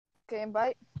Okay,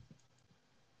 invite.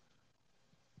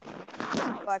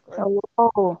 Backward. Hello.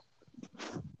 Oh,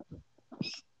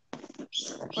 is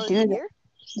he Dude, here?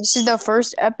 this is the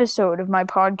first episode of my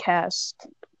podcast.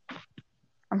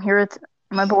 I'm here with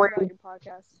my boy About your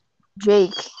podcast.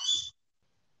 Jake.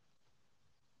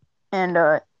 And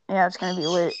yeah, it's gonna be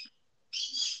lit.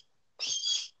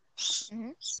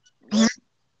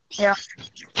 Yeah.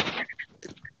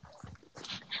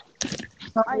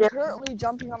 I'm currently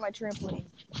jumping on my trampoline.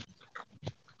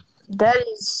 That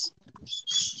is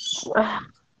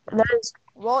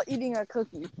While eating a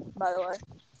cookie, by the way.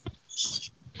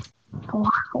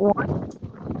 what?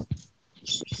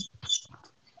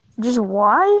 Just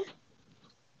why?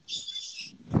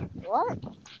 What?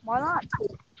 Why not?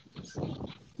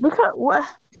 Because what?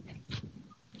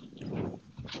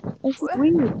 It's just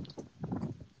weird.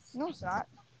 No, it's not.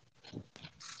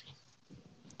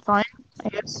 Fine, I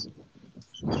guess.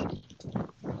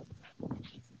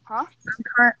 Huh?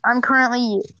 I'm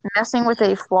currently messing with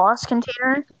a floss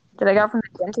container that I got from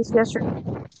the dentist yesterday.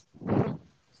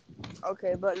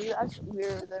 Okay, but that's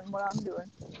weirder than what I'm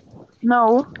doing.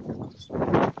 No. Do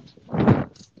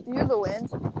you hear the wind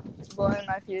blowing in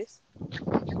my face?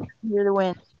 Hear the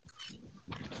wind.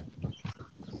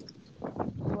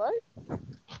 What?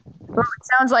 Bro, it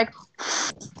sounds like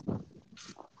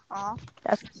Uh-huh.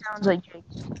 that's what it sounds like, Jake.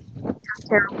 That's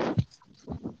terrible.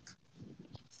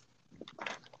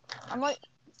 I'm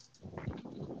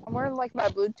wearing like my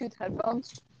Bluetooth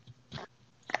headphones.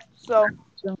 So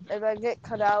So, if I get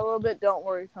cut out a little bit, don't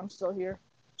worry, I'm still here.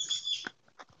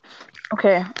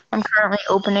 okay, I'm currently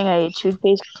opening a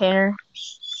toothpaste container.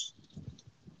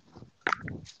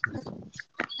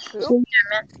 Who? So yeah,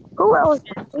 man. Who else is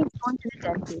going to the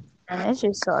dentist? And it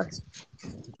just sucks.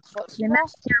 What They small?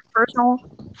 mess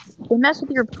with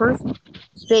your personal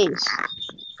space.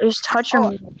 They just touch your.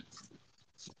 Oh,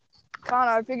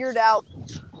 Connor, I figured out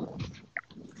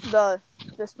the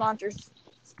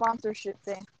sponsorship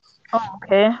thing. Oh,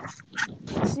 okay.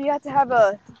 So you have to have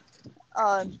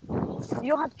you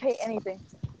don't have to pay anything.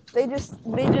 They just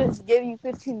give you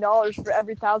 $15 for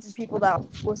every 1,000 people that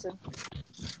listen.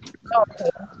 Oh, okay.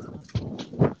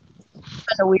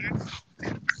 Kind of weird.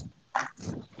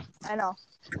 I know.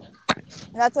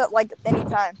 And that's at like any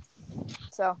time.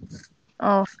 So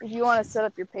Oh, if you want to set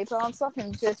up your PayPal and stuff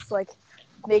and just like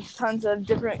make tons of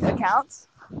different accounts,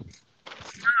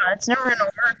 it's never gonna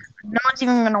work. No one's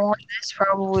even gonna watch this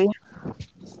probably.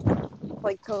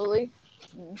 like totally.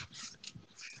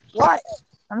 What?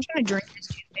 I'm just gonna drink this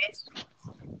toothpaste.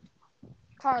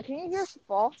 Connor, can you hear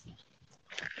Fall?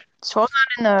 Swell's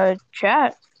not in the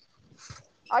chat.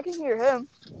 I can hear him.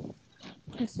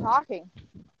 He's talking.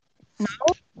 No,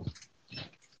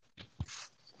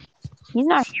 he's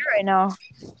not here right now.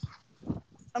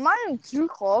 Am I in 2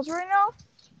 calls right now?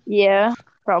 Yeah,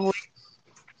 probably.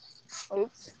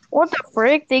 Oops. What the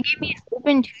frick? They gave me an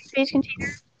open toothpaste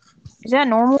container? Is that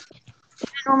normal? Is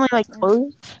that normally like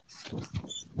closed?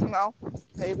 No,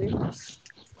 maybe.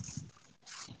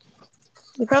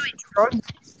 They probably drugged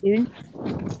this, dude.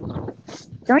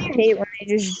 Don't you hate when they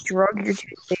just drug your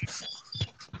toothpaste?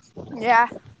 Yeah,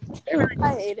 They really,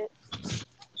 I hate it.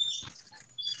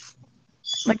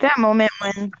 like that moment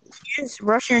when you just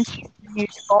brush your teeth and you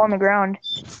just fall on the ground,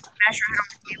 smash your head on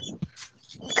the table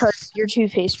because your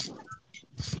toothpaste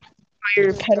by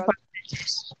your pedophile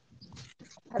dentist.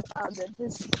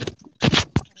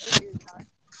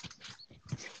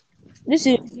 This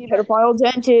is Pedophile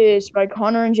Dentist by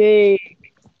Connor and Jake.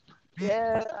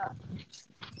 Yeah.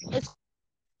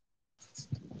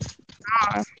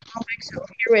 I don't think so.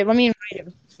 Here, wait, let me invite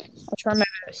him. I'll try my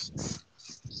best.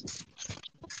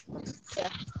 Yeah.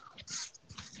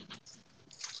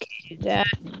 Okay, that.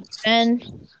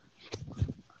 Send.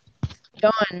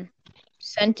 Done.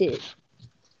 Sent it.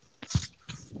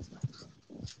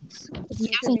 If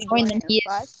he hasn't joined, then he is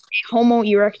a Homo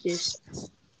erectus.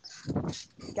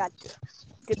 Gotcha.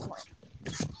 Good point.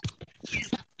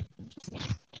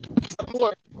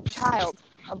 Abort. Child.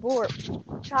 Abort.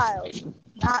 Child.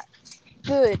 Not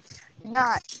good.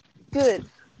 Not good.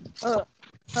 Huh.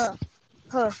 Huh.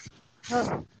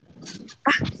 Uh,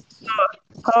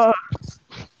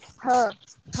 Huh. Huh.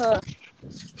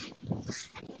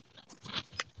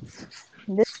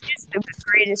 this is just the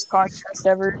greatest podcast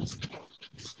ever.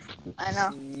 I know.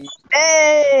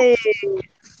 Hey!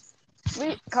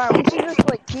 Connor, we should just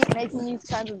like keep making these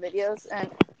kinds of videos and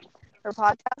or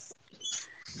podcasts.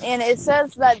 And it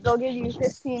says that they'll give you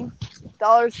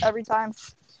 $15 every time,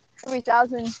 every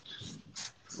 1,000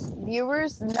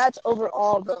 viewers, and that's over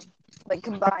all of them, like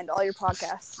combined, all your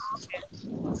podcasts.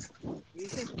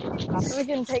 So we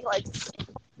can take like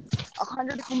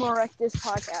 100 Homo erectus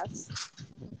podcasts,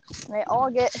 and they all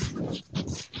get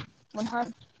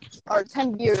 100 or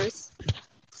 10 viewers,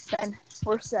 then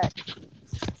we're set.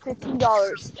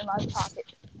 $15 in my pocket.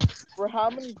 For how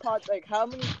many how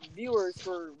many viewers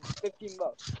for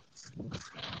 $15?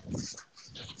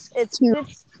 It's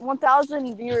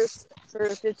 1,000 viewers for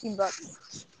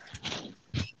 $15.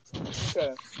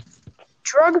 Okay.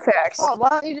 Drug facts. Oh, why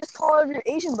don't you just call all of your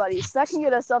Asian buddies? That can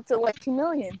get us up to like 2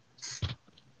 million.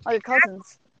 All your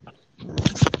cousins.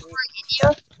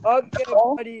 Okay,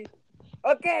 buddy.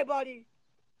 Okay, buddy.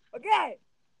 Okay.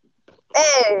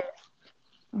 Hey,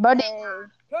 buddy. Hey.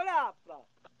 Shut up.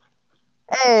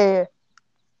 Hey.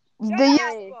 Shut The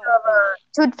up. use of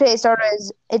toothpaste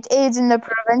it aids in the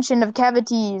prevention of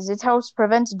cavities. It helps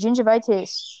prevent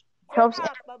gingivitis. Helps Shut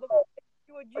up,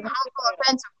 with harmful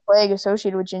offensive plague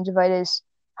associated with gingivitis.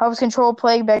 Helps control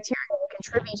plague bacteria that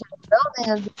contribute to the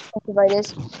development of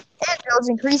gingivitis. And builds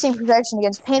increasing protection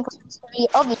against painful sensitivity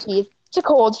of the teeth to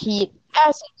cold, heat,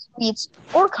 acid, sweets,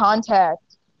 or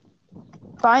contact.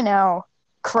 Bye now.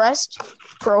 Crest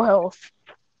Pro Health.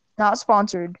 Not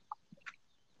sponsored.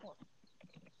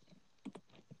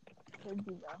 Could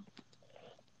be though.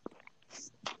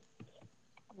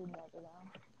 You never know.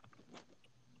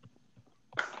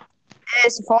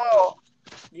 It's fall.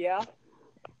 Yeah.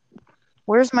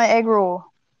 Where's my egg roll?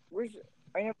 Where's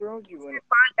I never heard you in.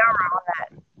 Find out on that.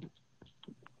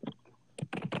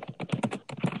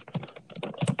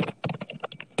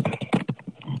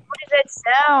 What is that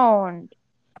sound?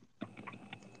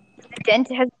 Has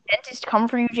the dentist come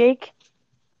for you, Jake?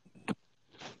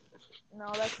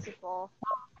 No, that's the fall.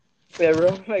 Yeah, I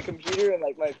ruined my computer and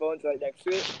my phone's right next to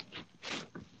it.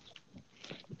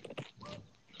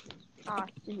 Ah,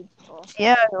 stupid fall.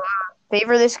 Yeah,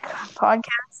 favor this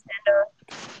podcast and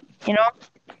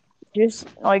just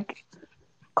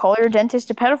call your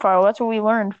dentist a pedophile. That's what we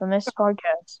learned from this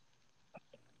podcast.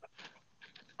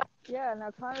 Yeah, now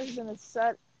Connor's gonna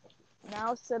set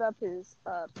up his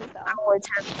PayPal. Oh, it's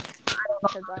Because I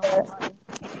want money.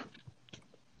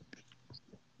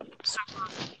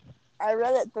 I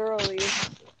read it thoroughly.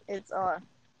 It's $15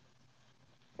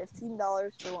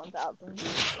 for 1,000.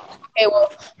 okay.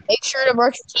 Well, make sure to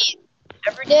brush your teeth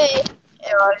every day.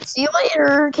 See you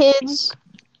later, kids.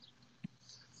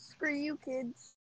 Screw you, kids.